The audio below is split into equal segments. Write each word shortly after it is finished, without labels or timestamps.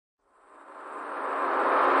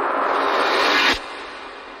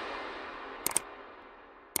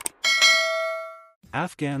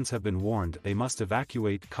Afghans have been warned they must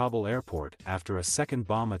evacuate Kabul Airport after a second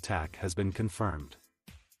bomb attack has been confirmed.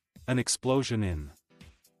 An explosion in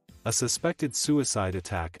a suspected suicide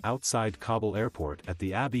attack outside Kabul Airport at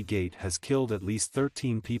the Abbey Gate has killed at least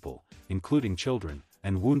 13 people, including children,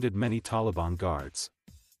 and wounded many Taliban guards.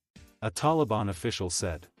 A Taliban official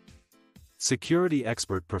said. Security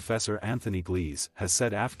expert Professor Anthony Glees has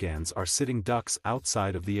said Afghans are sitting ducks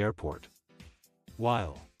outside of the airport.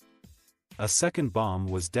 While a second bomb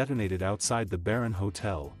was detonated outside the Baron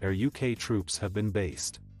Hotel where UK troops have been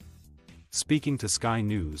based. Speaking to Sky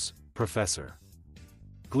News, Professor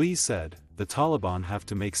Glees said, "The Taliban have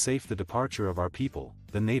to make safe the departure of our people,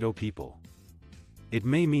 the NATO people. It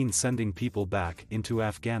may mean sending people back into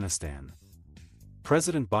Afghanistan.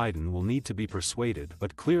 President Biden will need to be persuaded,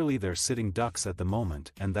 but clearly they're sitting ducks at the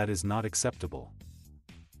moment, and that is not acceptable.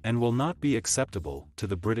 And will not be acceptable to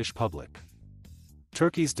the British public."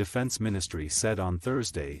 Turkey's defense ministry said on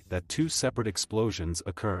Thursday that 2 separate explosions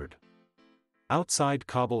occurred outside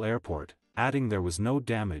Kabul Airport, adding there was no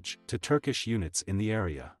damage to Turkish units in the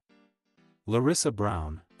area. Larissa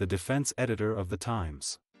Brown, the defense editor of The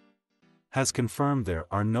Times, has confirmed there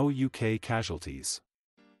are no UK casualties.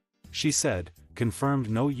 She said, confirmed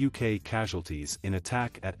no UK casualties in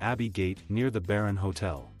attack at Abbey Gate near the Baron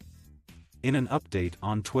Hotel. In an update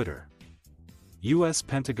on Twitter, U.S.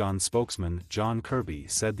 Pentagon spokesman John Kirby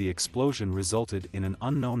said the explosion resulted in an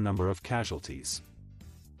unknown number of casualties.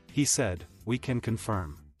 He said, "We can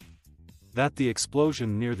confirm that the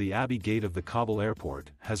explosion near the Abbey Gate of the Kabul airport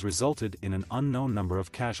has resulted in an unknown number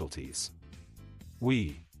of casualties.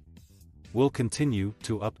 We will continue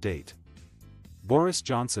to update." Boris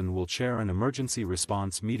Johnson will chair an emergency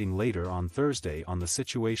response meeting later on Thursday on the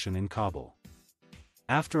situation in Kabul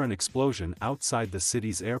after an explosion outside the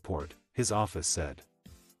city's airport, his office said.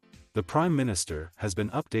 The Prime Minister has been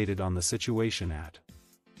updated on the situation at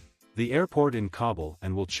the airport in Kabul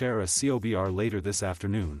and will chair a COBR later this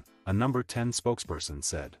afternoon, a Number 10 spokesperson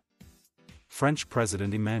said. French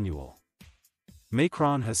President Emmanuel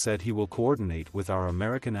Macron has said he will coordinate with our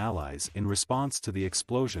American allies in response to the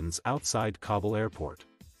explosions outside Kabul airport.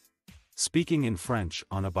 Speaking in French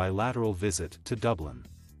on a bilateral visit to Dublin,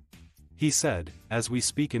 he said, "As we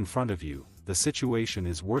speak in front of you, the situation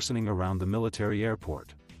is worsening around the military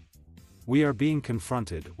airport. We are being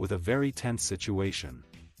confronted with a very tense situation,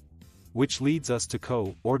 which leads us to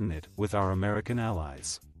coordinate with our American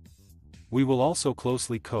allies. We will also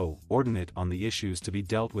closely coordinate on the issues to be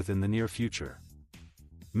dealt with in the near future.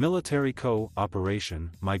 Military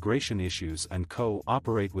cooperation, migration issues, and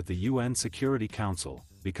cooperate with the UN Security Council,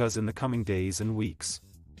 because in the coming days and weeks,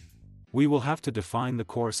 we will have to define the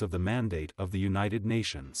course of the mandate of the United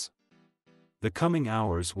Nations. The coming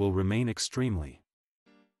hours will remain extremely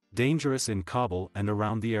dangerous in Kabul and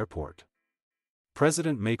around the airport."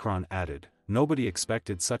 President Macron added, "Nobody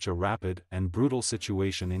expected such a rapid and brutal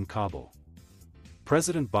situation in Kabul.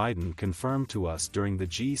 President Biden confirmed to us during the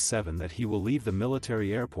G7 that he will leave the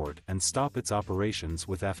military airport and stop its operations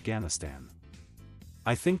with Afghanistan.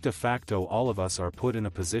 I think de facto all of us are put in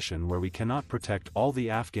a position where we cannot protect all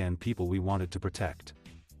the Afghan people we wanted to protect.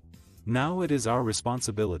 Now it is our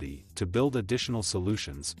responsibility to build additional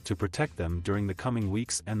solutions to protect them during the coming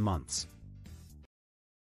weeks and months."